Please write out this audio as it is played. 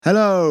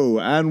Hello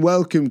and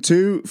welcome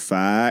to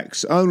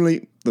Facts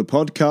Only, the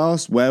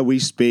podcast where we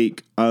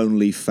speak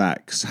only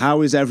facts.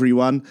 How is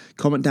everyone?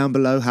 Comment down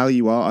below how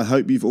you are. I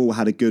hope you've all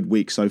had a good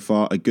week so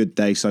far, a good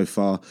day so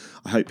far.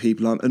 I hope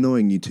people aren't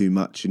annoying you too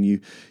much and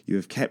you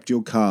have kept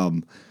your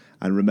calm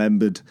and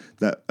remembered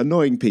that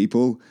annoying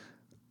people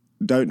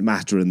don't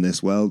matter in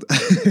this world.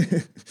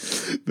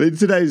 But in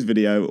today's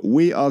video,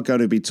 we are going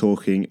to be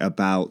talking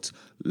about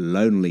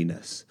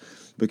loneliness.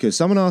 Because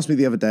someone asked me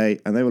the other day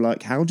and they were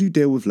like, how do you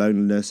deal with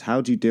loneliness? How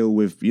do you deal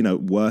with,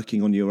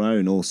 working on your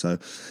own also?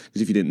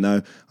 Because if you didn't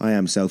know, I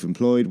am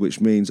self-employed,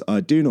 which means I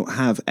do not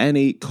have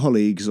any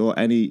colleagues or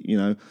any,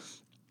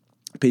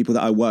 people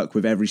that I work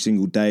with every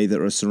single day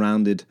that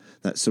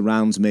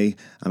surrounds me,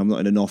 and I'm not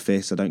in an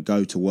office. I don't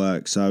go to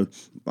work. So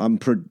I'm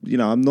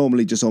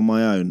normally just on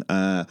my own,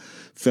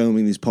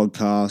 filming these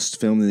podcasts,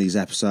 filming these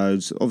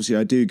episodes. Obviously,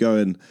 I do go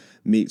and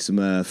meet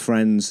some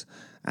friends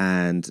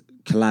and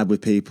collab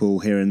with people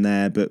here and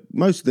there, but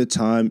most of the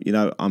time,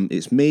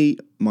 it's me,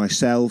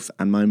 myself,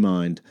 and my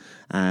mind.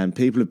 And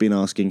people have been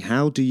asking,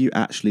 how do you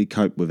actually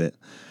cope with it?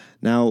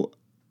 Now,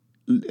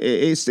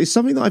 it's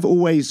something that I've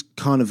always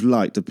kind of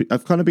liked.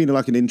 I've kind of been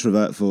like an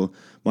introvert for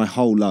my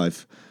whole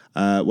life.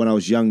 When I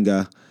was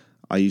younger,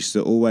 I used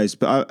to always,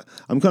 but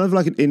I'm kind of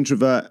like an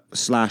introvert /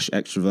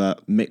 extrovert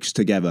mixed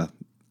together.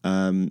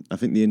 I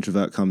think the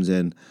introvert comes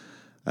in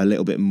a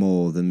little bit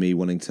more than me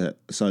wanting to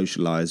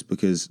socialize,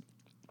 because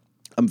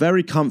I'm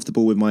very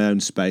comfortable with my own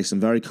space.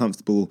 I'm very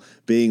comfortable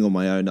being on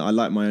my own. I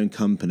like my own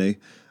company,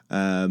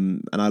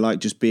 and I like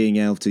just being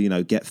able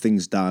to, get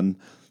things done,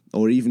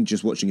 or even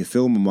just watching a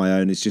film on my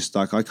own. It's just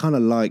like I kind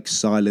of like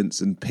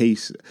silence and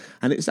peace.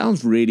 And it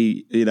sounds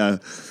really,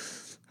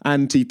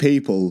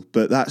 anti-people,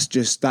 but that's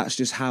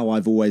just how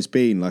I've always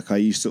been. Like I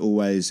used to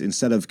always,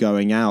 instead of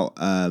going out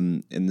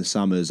in the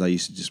summers, I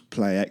used to just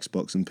play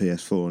Xbox and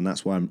PS4, and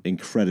that's why I'm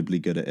incredibly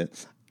good at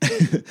it.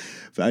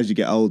 But as you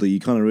get older, you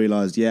kind of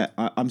realise,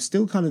 I'm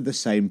still kind of the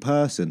same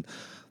person.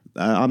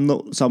 I'm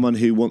not someone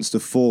who wants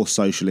to force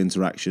social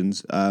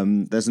interactions.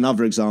 There's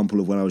another example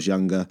of when I was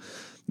younger.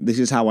 This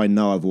is how I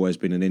know I've always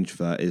been an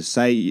introvert, is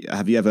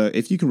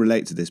if you can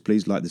relate to this,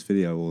 please like this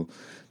video or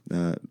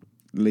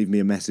leave me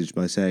a message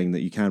by saying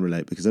that you can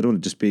relate, because I don't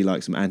want to just be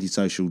like some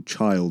antisocial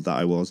child that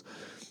I was.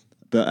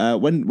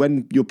 But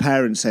when your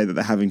parents say that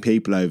they're having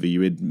people over,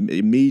 you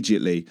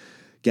immediately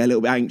get a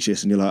little bit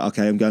anxious and you're like,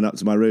 okay, I'm going up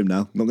to my room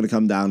now. I'm not going to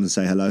come down and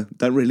say hello.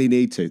 Don't really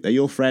need to. They're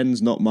your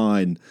friends, not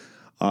mine.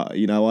 I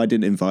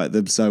didn't invite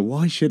them, so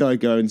why should I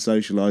go and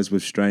socialise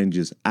with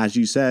strangers? As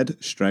you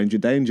said, stranger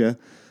danger.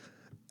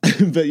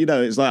 But,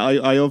 it's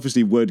like I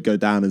obviously would go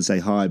down and say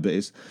hi,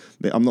 but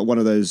I'm not one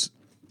of those.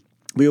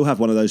 We all have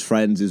one of those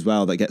friends as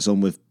well that gets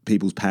on with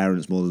people's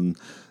parents more than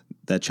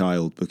their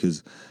child,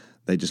 because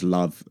they just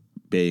love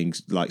being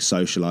like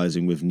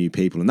socializing with new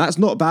people. And that's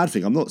not a bad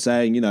thing. I'm not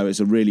saying,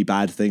 it's a really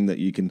bad thing that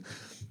you can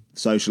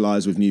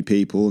socialize with new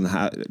people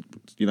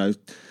and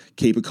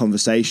keep a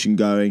conversation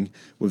going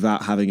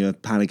without having a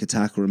panic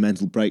attack or a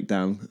mental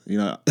breakdown,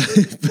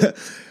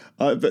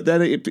 but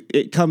then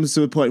it comes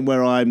to a point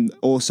where I'm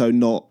also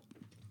not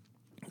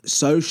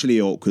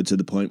socially awkward to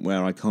the point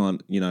where I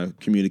can't,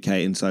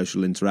 communicate in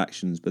social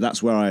interactions. But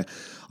that's where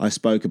I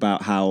spoke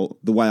about how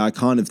the way I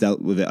kind of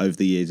dealt with it over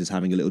the years is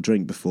having a little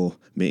drink before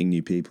meeting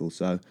new people.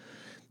 So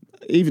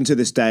even to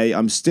this day,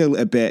 I'm still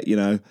a bit,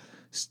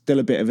 still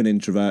a bit of an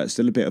introvert,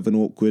 still a bit of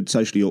an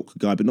socially awkward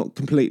guy, but not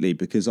completely,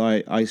 because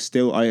I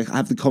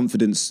have the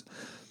confidence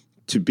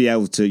to be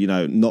able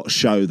to, not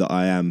show that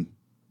I am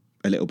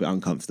a little bit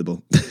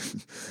uncomfortable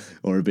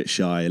or a bit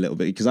shy a little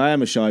bit, because I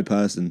am a shy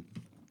person.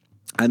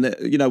 And,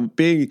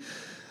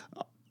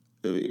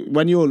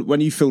 when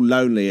you feel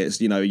lonely,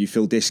 it's, you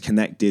feel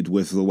disconnected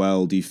with the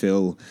world. You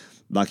feel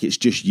like it's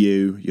just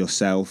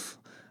yourself,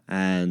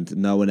 and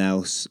no one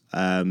else.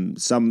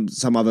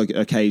 Some other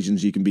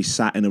occasions you can be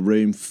sat in a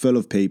room full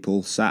of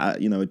people, sat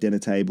at, a dinner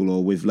table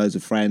or with loads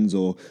of friends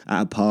or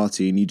at a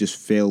party, and you just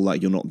feel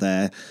like you're not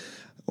there,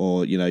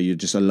 or, you're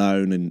just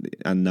alone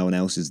and no one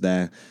else is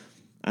there.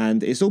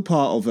 And it's all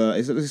part of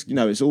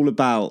it's all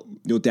about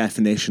your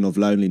definition of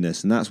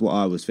loneliness. And that's what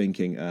I was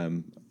thinking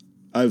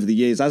over the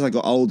years. As I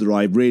got older,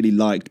 I really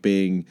liked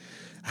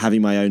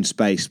having my own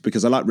space,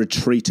 because I like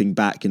retreating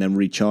back and then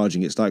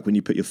recharging. It's like when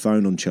you put your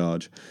phone on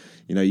charge,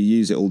 you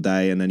use it all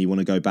day and then you want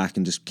to go back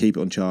and just keep it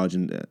on charge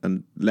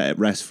and let it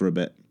rest for a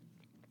bit.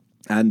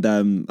 And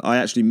I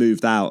actually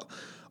moved out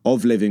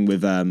of living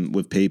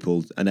with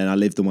people, and then I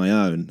lived on my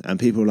own, and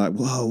people were like,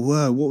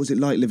 whoa, what was it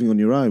like living on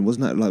your own?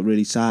 Wasn't that like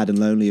really sad and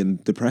lonely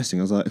and depressing?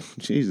 I was like,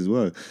 Jesus,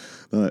 whoa.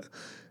 Like,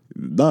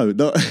 no,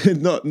 not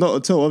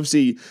at all.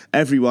 Obviously,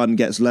 everyone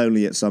gets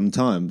lonely at some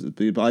times,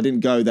 but I didn't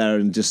go there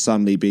and just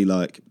suddenly be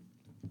like,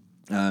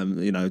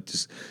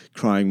 just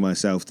crying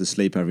myself to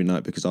sleep every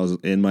night because I was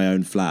in my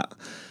own flat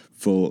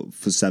for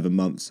 7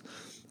 months.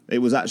 It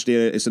was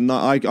actually,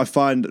 I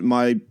find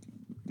my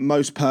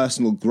most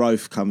personal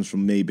growth comes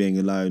from me being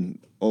alone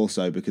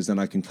also, because then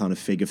I can kind of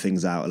figure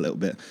things out a little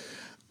bit.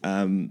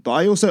 But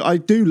I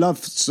do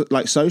love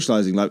like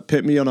socializing. Like,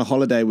 put me on a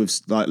holiday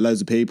with like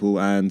loads of people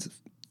and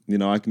You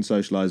know, I can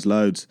socialize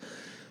loads,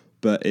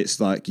 but it's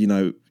like, you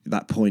know,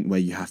 that point where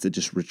you have to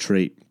just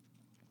retreat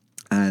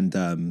and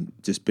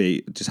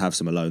just have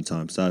some alone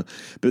time. So,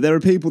 but there are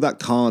people that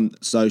can't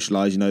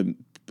socialize. You know,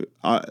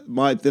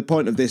 the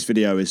point of this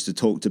video is to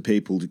talk to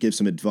people, to give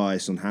some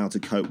advice on how to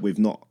cope with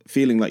not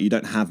feeling like you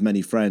don't have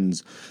many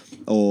friends,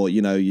 or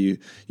you know, you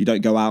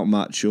don't go out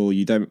much, or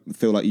you don't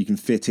feel like you can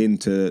fit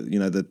into, you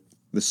know, the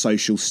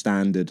social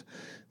standard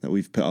that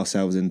we've put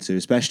ourselves into,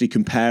 especially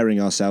comparing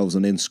ourselves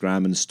on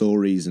Instagram and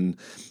stories and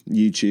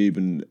YouTube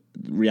and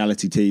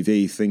reality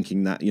TV,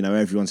 thinking that, you know,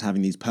 everyone's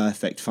having these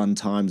perfect fun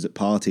times at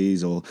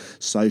parties or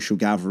social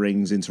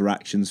gatherings,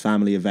 interactions,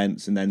 family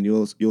events, and then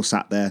you're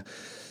sat there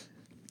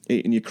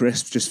eating your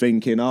crisps, just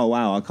thinking, oh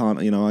wow, I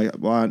can't, you know,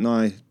 why aren't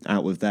I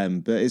out with them?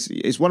 But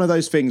it's one of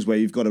those things where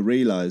you've got to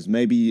realise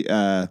maybe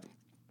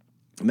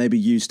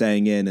you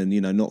staying in and,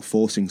 you know, not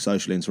forcing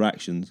social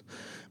interactions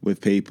with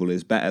people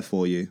is better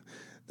for you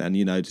than,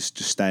 you know, just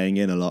staying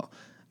in a lot.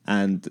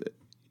 And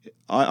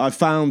I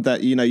found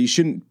that, you know, you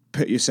shouldn't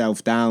put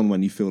yourself down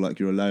when you feel like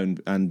you're alone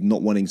and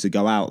not wanting to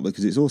go out,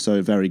 because it's also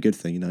a very good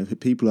thing. You know,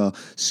 people are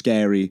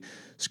scary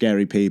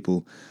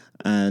people,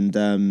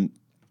 and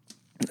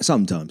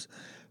sometimes.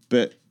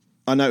 But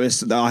I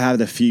noticed that I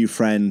had a few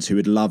friends who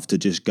would love to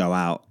just go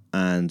out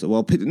and,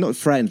 well, not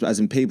friends, but as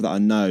in people that I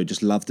know,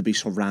 just love to be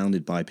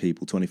surrounded by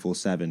people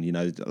 24/7. You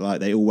know, like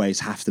they always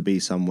have to be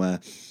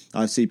somewhere.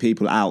 I see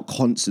people out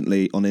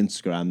constantly on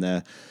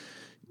Instagram.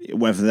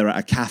 Whether they're at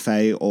a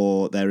cafe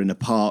or they're in a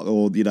park,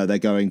 or, you know, they're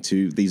going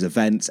to these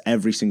events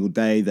every single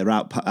day. They're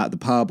out at the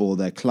pub, or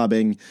they're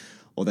clubbing,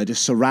 or they're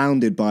just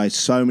surrounded by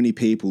so many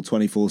people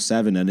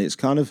 24/7. And it's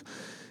kind of,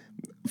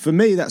 for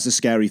me, that's a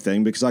scary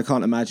thing, because I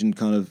can't imagine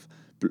kind of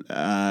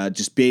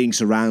just being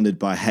surrounded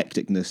by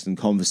hecticness and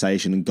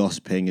conversation and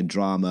gossiping and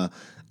drama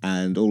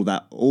and all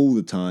that all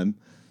the time.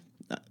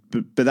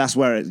 But that's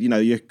where, you know,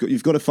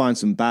 you've got to find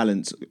some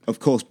balance. Of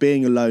course,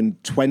 being alone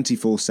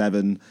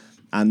 24/7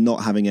 and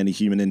not having any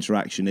human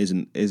interaction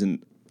isn't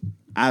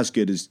as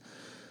good as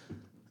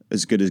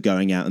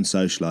going out and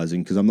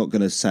socializing. Because I'm not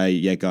going to say,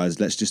 yeah, guys,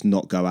 let's just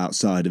not go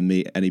outside and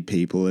meet any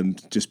people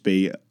and just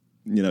be,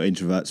 you know,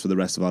 introverts for the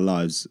rest of our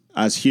lives.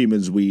 As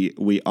humans,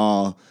 we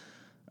are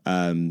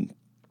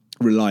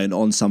reliant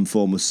on some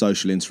form of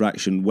social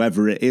interaction,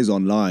 whether it is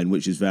online,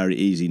 which is very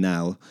easy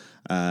now.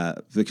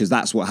 Because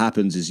that's what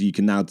happens, is you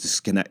can now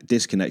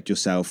disconnect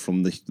yourself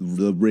from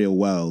the real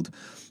world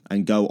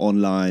and go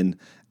online.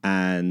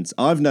 And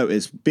I've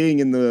noticed, being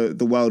in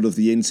the world of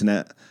the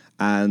internet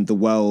and the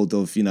world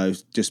of, you know,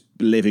 just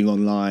living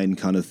online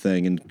kind of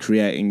thing and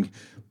creating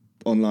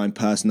online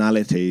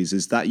personalities,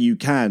 is that you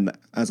can,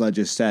 as I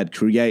just said,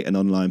 create an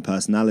online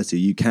personality.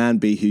 You can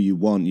be who you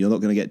want. You're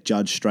not going to get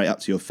judged straight up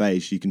to your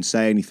face. You can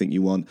say anything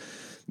you want.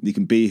 You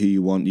can be who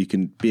you want. You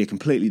can be a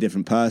completely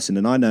different person.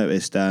 And I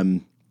noticed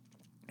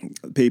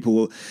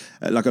people,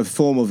 like a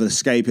form of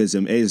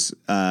escapism is,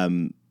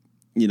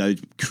 you know,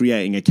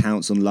 creating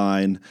accounts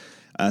online.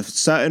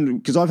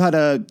 Because I've had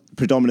a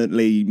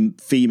predominantly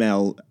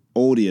female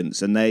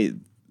audience, and they're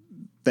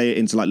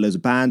into like loads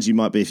of bands. You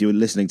might be, if you're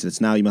listening to this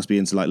now, you must be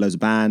into like loads of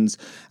bands,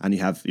 and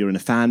you're in a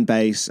fan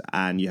base,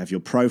 and you have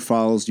your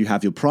profiles. You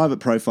have your private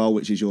profile,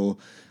 which is your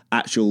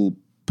actual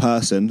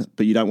person,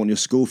 but you don't want your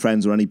school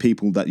friends or any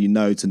people that you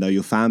know to know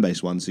your fan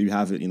base one. So you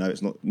have it, you know,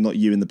 it's not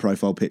you in the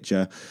profile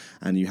picture,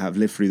 and you have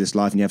lived through this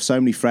life, and you have so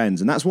many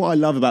friends. And that's what I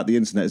love about the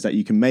internet, is that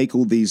you can make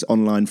all these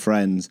online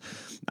friends,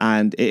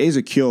 and it is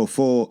a cure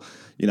for,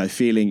 you know,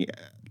 feeling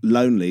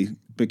lonely,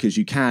 because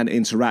you can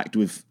interact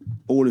with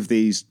all of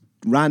these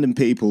random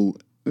people,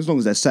 as long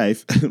as they're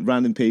safe,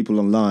 random people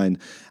online,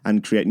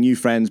 and create new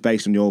friends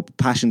based on your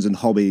passions and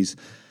hobbies.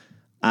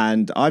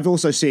 And I've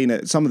also seen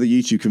at some of the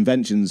YouTube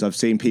conventions, I've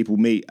seen people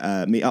meet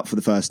up for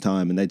the first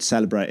time, and they'd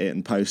celebrate it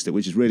and post it,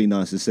 which is really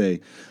nice to see,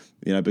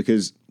 you know,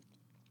 because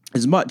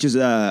as much as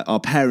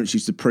our parents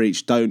used to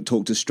preach, don't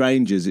talk to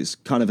strangers, it's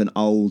kind of an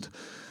old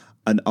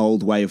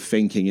way of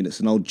thinking, and it's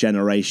an old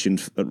generation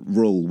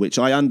rule, which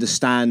I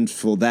understand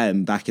for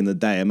them back in the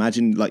day.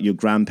 Imagine like your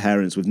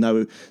grandparents with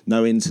no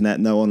internet,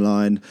 no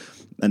online,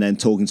 and then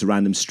talking to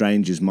random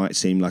strangers might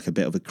seem like a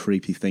bit of a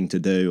creepy thing to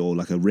do, or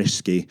like a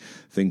risky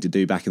thing to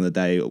do back in the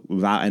day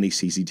without any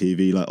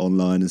CCTV, like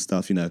online and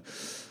stuff, you know.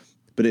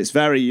 But it's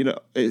very, you know,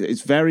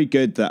 it's very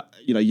good that,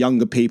 you know,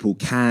 younger people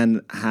can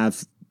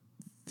have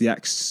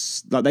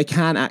they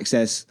can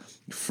access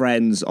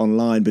friends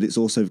online, but it's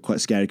also quite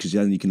scary because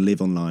you can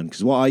live online.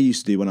 Because what I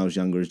used to do when I was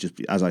younger is just,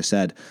 as I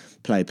said,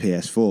 play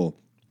PS4,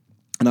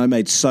 and I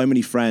made so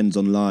many friends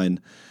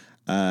online,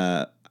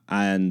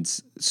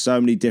 and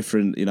so many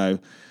different, you know,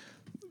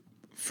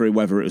 through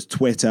whether it was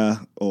Twitter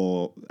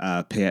or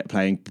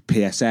playing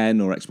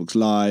PSN or Xbox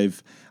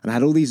Live, and I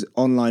had all these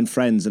online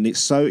friends, and it's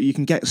so, you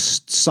can get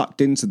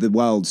sucked into the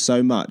world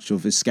so much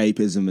of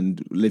escapism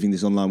and living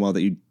this online world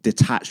that you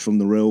detach from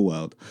the real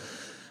world.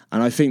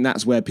 And I think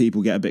that's where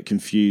people get a bit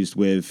confused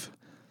with,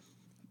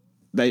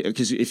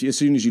 because as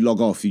soon as you log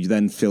off, you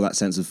then feel that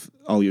sense of,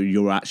 oh,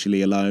 you're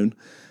actually alone.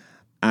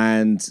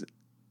 And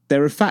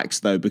there are facts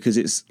though,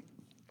 because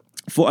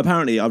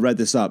apparently, I read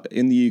this up,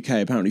 in the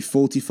UK, apparently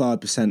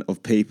 45%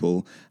 of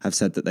people have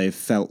said that they've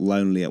felt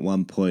lonely at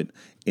one point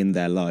in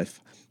their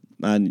life.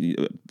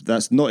 And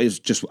that's not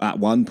just at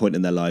one point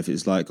in their life,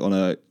 it's like on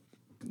a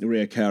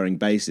reoccurring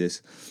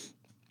basis.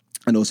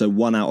 And also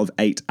 1 out of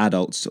 8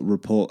 adults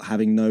report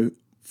having no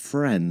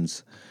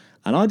friends.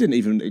 And I didn't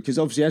even, because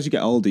obviously as you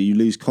get older, you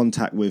lose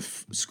contact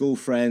with school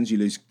friends, you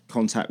lose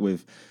contact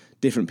with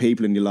different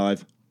people in your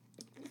life.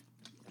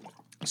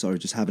 Sorry,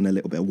 just having a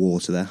little bit of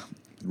water there,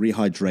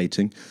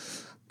 rehydrating.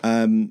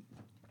 And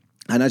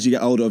as you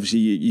get older, obviously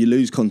you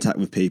lose contact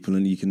with people,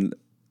 and you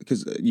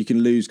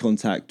can lose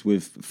contact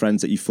with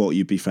friends that you thought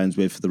you'd be friends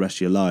with for the rest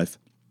of your life.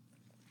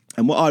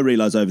 And what I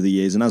realised over the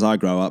years, and as I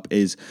grow up,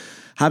 is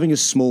having a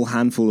small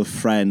handful of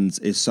friends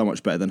is so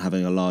much better than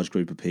having a large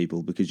group of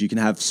people, because you can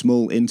have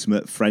small,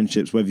 intimate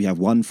friendships, whether you have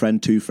 1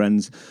 friend, 2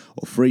 friends,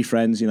 or 3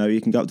 friends. You know,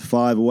 you can go up to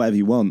 5 or whatever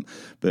you want.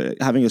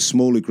 But having a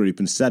smaller group,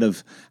 instead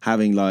of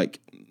having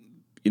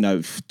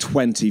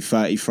 20,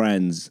 30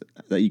 friends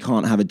that you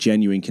can't have a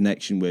genuine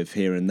connection with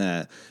here and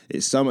there,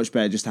 it's so much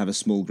better just to have a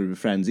small group of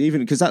friends, even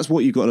because that's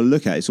what you've got to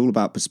look at. It's all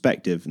about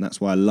perspective, and that's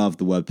why I love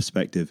the word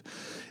perspective.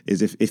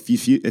 Is if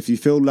you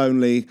feel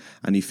lonely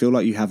and you feel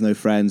like you have no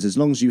friends, as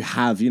long as you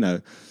have,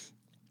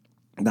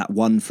 that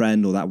one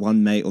friend or that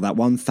one mate or that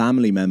one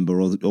family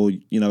member or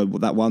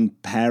that one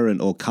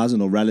parent or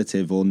cousin or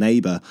relative or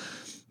neighbor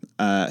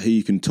who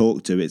you can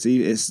talk to,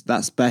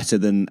 that's better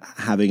than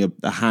having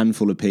a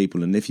handful of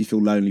people. And if you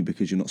feel lonely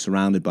because you're not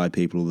surrounded by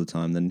people all the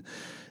time, then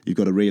you've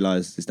got to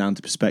realise it's down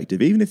to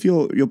perspective. Even if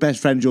your best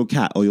friend's your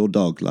cat or your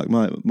dog, like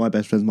my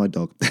best friend's my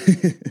dog.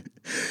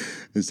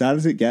 As sad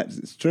as it gets,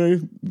 it's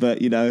true.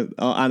 But,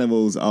 our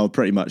animals are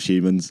pretty much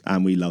humans,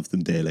 and we love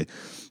them dearly.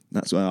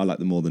 That's why I like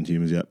them more than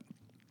humans yet.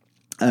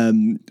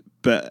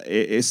 But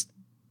it's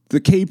the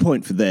key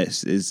point for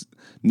this is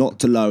not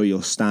to lower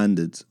your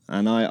standards.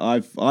 And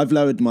I've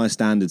lowered my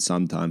standards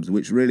sometimes,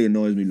 which really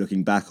annoys me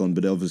looking back on,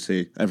 but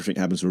obviously everything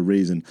happens for a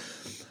reason.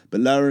 But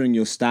lowering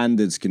your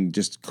standards can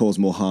just cause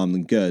more harm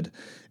than good.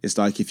 It's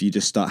like if you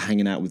just start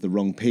hanging out with the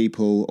wrong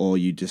people, or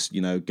you just,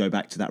 go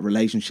back to that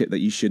relationship that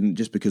you shouldn't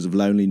just because of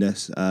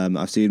loneliness.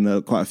 I've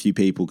seen quite a few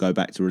people go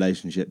back to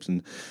relationships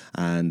and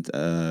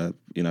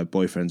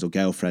boyfriends or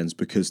girlfriends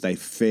because they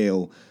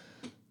feel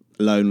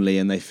lonely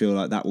and they feel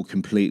like that will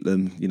complete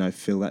them,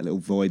 fill that little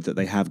void that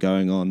they have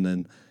going on.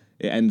 And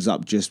it ends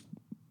up just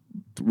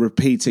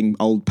repeating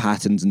old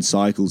patterns and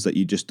cycles that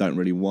you just don't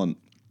really want.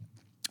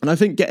 And I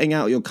think getting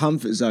out of your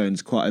comfort zone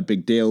is quite a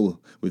big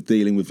deal with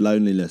dealing with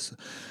loneliness,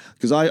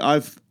 because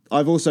I've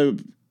also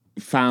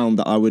found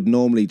that I would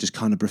normally just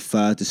kind of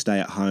prefer to stay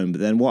at home, but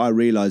then what I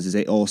realise is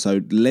it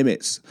also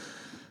limits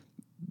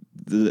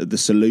the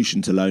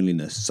solution to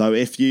loneliness. So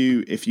if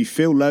you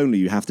feel lonely,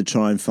 you have to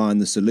try and find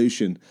the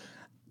solution,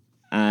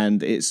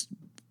 and it's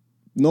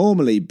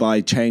normally by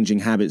changing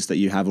habits that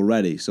you have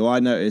already. So I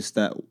noticed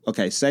that,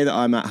 okay, say that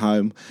I'm at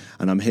home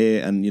and I'm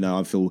here and,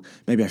 I feel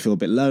a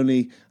bit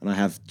lonely, and I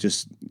have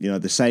just,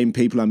 the same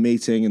people I'm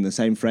meeting and the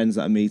same friends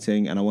that I'm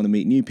meeting, and I want to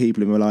meet new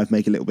people in my life,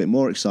 make it a little bit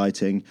more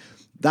exciting.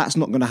 That's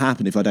not going to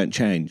happen if I don't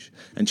change.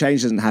 And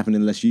change doesn't happen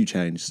unless you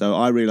change. So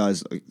I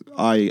realized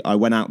I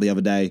went out the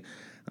other day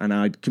and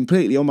I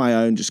completely on my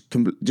own, just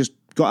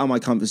got out of my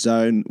comfort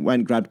zone,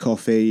 went, grabbed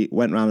coffee,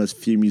 went around a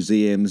few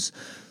museums,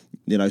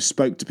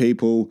 spoke to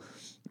people.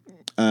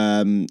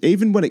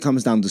 Even when it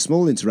comes down to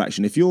small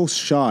interaction, if you're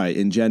shy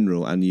in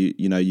general and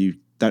you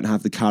don't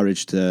have the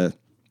courage to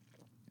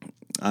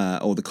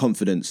or the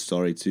confidence,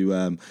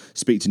 to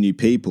speak to new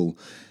people,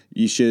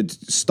 you should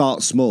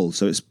start small.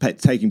 So it's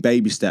taking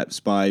baby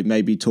steps by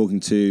maybe talking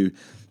to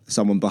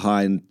someone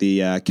behind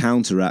the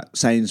counter at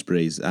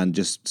Sainsbury's and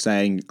just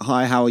saying,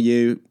 "Hi, how are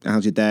you?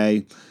 How's your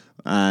day?"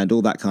 and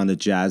all that kind of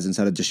jazz,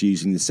 instead of just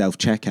using the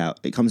self-checkout.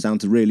 It comes down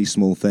to really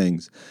small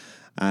things.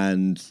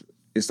 And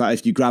it's like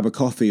if you grab a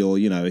coffee or,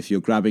 if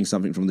you're grabbing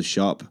something from the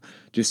shop,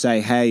 just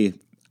say, "Hey,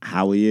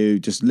 how are you?"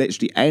 Just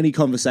literally any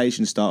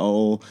conversation starter,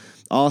 or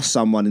ask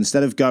someone,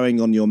 instead of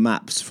going on your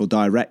maps for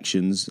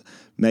directions,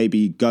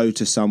 maybe go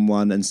to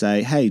someone and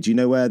say, "Hey, do you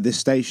know where this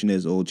station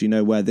is? Or do you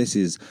know where this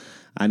is?"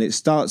 And it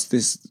starts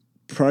this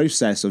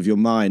process of your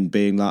mind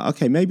being like,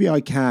 okay, maybe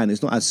I can.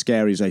 It's not as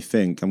scary as I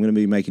think. I'm going to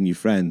be making new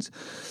friends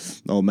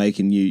or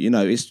making new,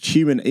 it's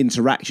human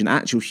interaction,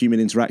 actual human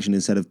interaction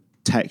instead of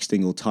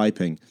texting or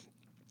typing.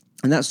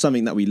 And that's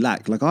something that we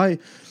lack. Like I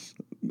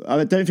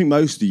don't think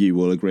most of you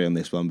will agree on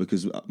this one,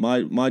 because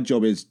my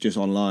job is just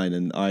online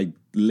and I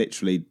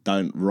literally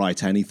don't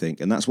write anything.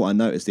 And that's what I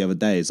noticed the other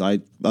day is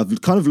I've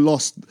kind of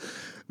lost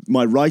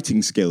my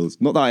writing skills.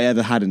 Not that I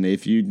ever had any.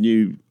 If you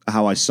knew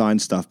how I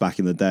signed stuff back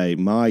in the day,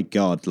 my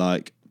God,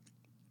 like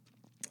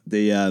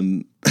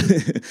the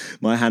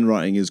my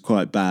handwriting is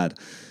quite bad.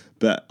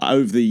 But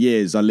over the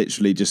years, I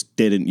literally just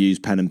didn't use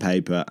pen and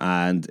paper,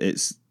 and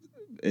it's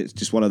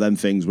just one of them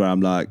things where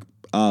I'm like,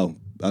 oh,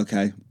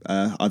 okay,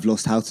 I've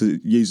lost how to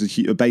use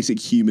a basic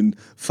human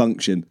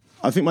function.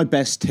 I think my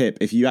best tip,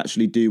 if you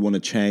actually do want to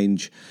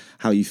change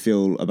how you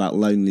feel about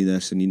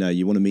loneliness and,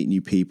 you want to meet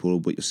new people,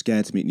 but you're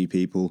scared to meet new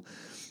people,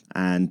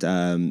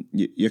 and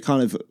you're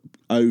kind of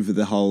over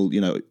the whole,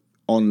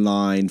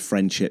 online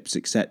friendships,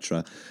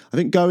 etc. I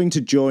think going to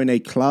join a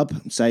club,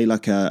 say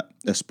like a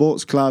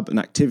sports club, an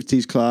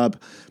activities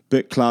club,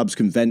 book clubs,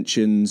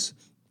 conventions,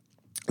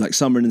 like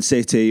Summer in the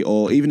City,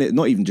 or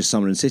not even just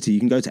Summer in the City. You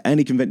can go to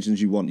any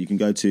conventions you want. You can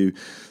go to,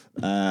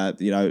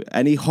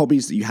 any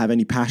hobbies that you have,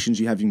 any passions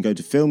you have. You can go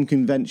to film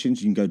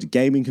conventions. You can go to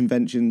gaming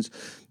conventions.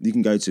 You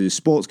can go to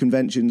sports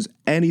conventions,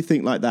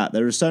 anything like that.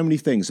 There are so many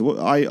things.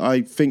 So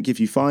I think if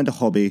you find a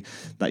hobby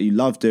that you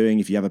love doing,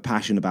 if you have a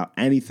passion about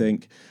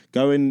anything,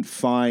 go and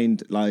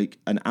find like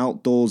an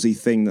outdoorsy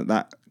thing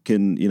that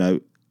can,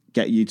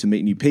 get you to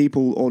meet new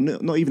people, or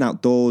not even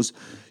outdoors.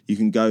 You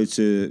can go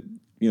to,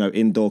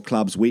 indoor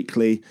clubs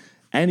weekly,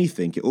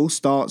 anything. It all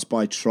starts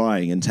by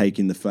trying and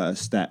taking the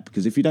first step,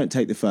 because if you don't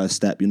take the first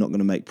step, you're not going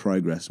to make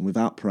progress. And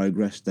without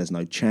progress, there's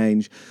no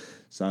change.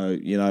 So,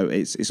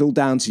 it's all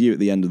down to you at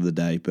the end of the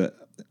day. But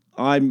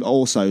I'm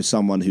also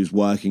someone who's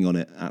working on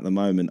it at the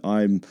moment.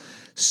 I'm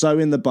so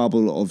in the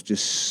bubble of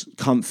just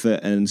comfort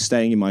and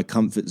staying in my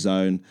comfort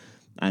zone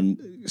and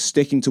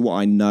sticking to what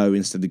I know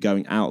instead of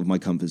going out of my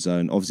comfort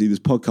zone. Obviously, this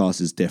podcast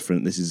is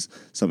different. This is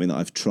something that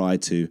I've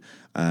tried to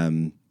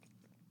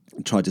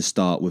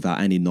start without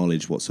any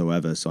knowledge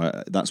whatsoever.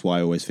 So that's why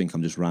I always think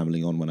I'm just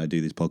rambling on when I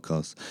do these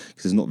podcasts,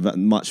 because there's not that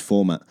much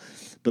format.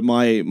 But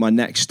my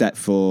next step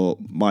for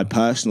my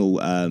personal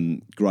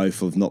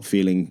growth of not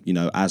feeling,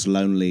 as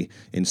lonely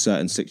in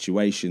certain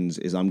situations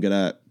is I'm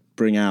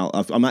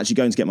actually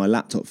going to get my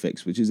laptop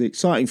fixed, which is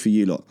exciting for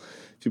you lot.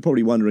 If you're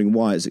probably wondering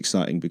why it's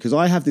exciting, because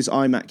I have this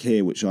iMac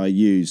here, which I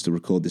use to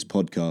record this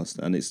podcast,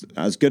 and it's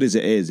as good as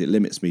it is, it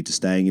limits me to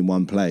staying in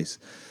one place.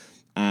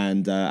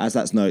 And as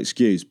that's no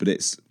excuse, but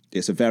it's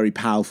a very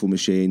powerful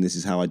machine. This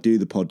is how I do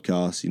the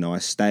podcast. I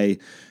stay,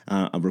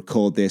 I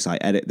record this, I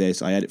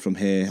edit from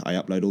here, I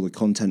upload all the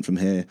content from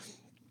here.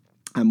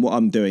 And what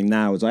I'm doing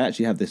now is I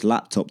actually have this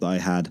laptop that I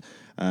had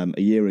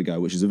a year ago,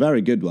 which is a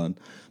very good one,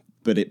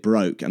 but it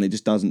broke and it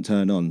just doesn't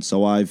turn on.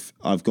 So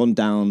I've gone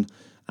down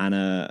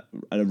and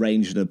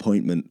arranged an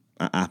appointment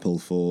at Apple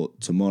for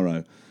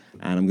tomorrow,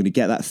 and I'm going to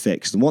get that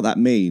fixed. And what that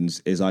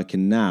means is I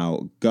can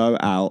now go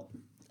out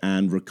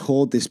and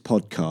record this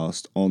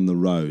podcast on the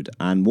road.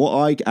 And what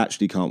I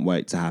actually can't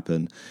wait to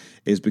happen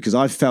is, because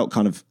I felt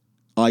kind of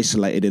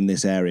isolated in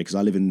this area, because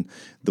I live in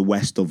the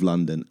west of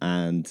London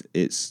and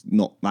it's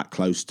not that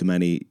close to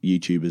many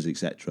YouTubers,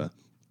 etc.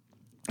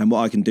 And what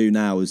I can do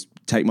now is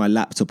take my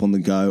laptop on the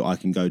go. I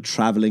can go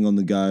traveling on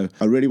the go.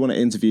 I really want to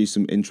interview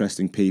some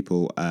interesting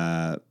people,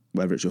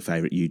 whether it's your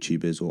favorite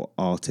YouTubers or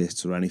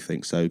artists or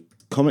anything. So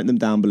comment them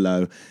down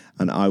below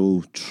and I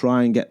will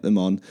try and get them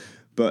on.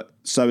 But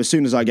so as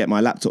soon as I get my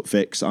laptop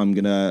fixed, I'm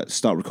going to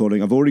start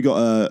recording. I've already got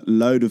a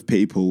load of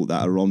people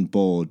that are on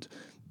board,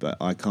 but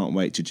I can't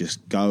wait to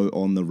just go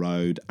on the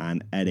road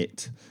and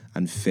edit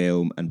and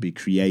film and be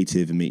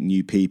creative and meet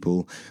new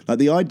people. Like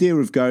the idea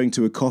of going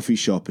to a coffee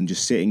shop and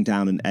just sitting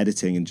down and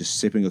editing and just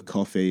sipping a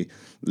coffee,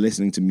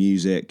 listening to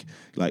music,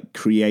 like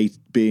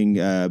being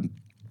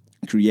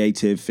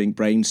creative,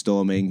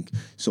 brainstorming,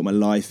 sort my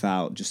life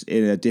out, just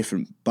in a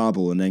different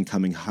bubble, and then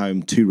coming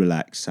home to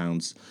relax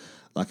sounds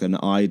like an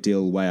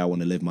ideal way I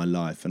want to live my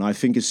life. And I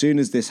think as soon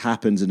as this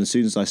happens and as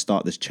soon as I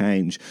start this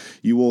change,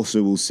 you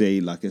also will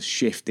see like a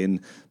shift in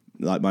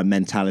like my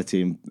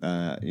mentality,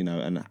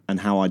 and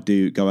how I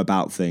do go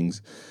about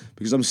things,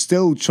 because I'm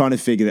still trying to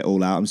figure it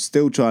all out. I'm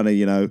still trying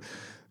to,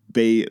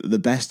 be the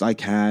best I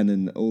can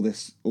and all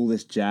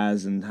this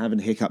jazz, and having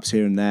hiccups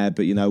here and there.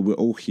 But, we're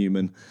all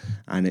human,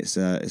 and it's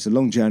a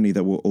long journey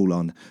that we're all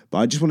on. But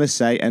I just want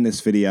to end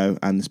this video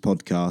and this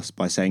podcast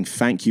by saying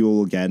thank you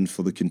all again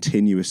for the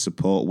continuous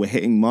support. We're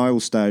hitting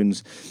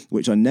milestones,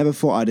 which I never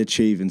thought I'd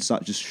achieve in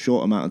such a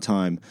short amount of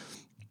time.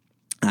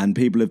 And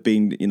people have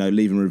been,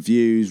 leaving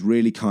reviews,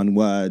 really kind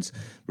words,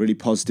 really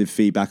positive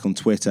feedback on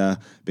Twitter,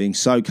 being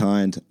so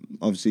kind.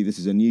 Obviously, this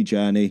is a new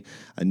journey,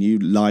 a new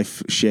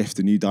life shift,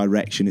 a new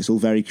direction. It's all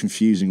very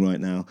confusing right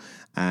now.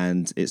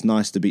 And it's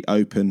nice to be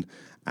open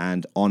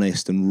and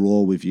honest and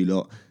raw with you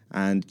lot.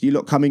 And you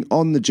lot coming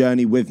on the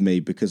journey with me,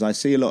 because I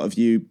see a lot of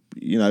you,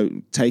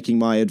 taking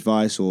my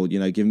advice or,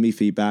 giving me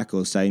feedback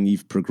or saying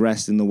you've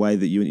progressed in the way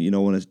that you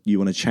want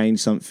to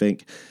change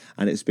something.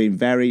 And it's been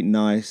very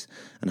nice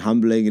and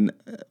humbling, and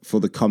for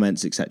the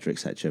comments, etc.,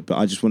 etc. But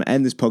I just want to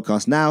end this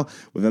podcast now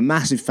with a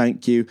massive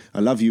thank you. I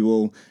love you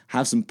all.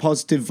 Have some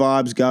positive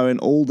vibes going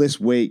all this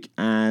week,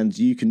 and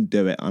you can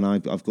do it. And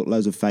I've got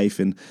loads of faith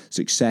in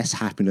success,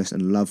 happiness,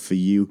 and love for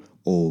you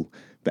all.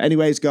 But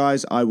anyways,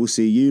 guys, I will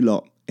see you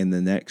lot in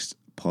the next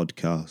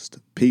podcast.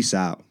 Peace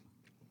out.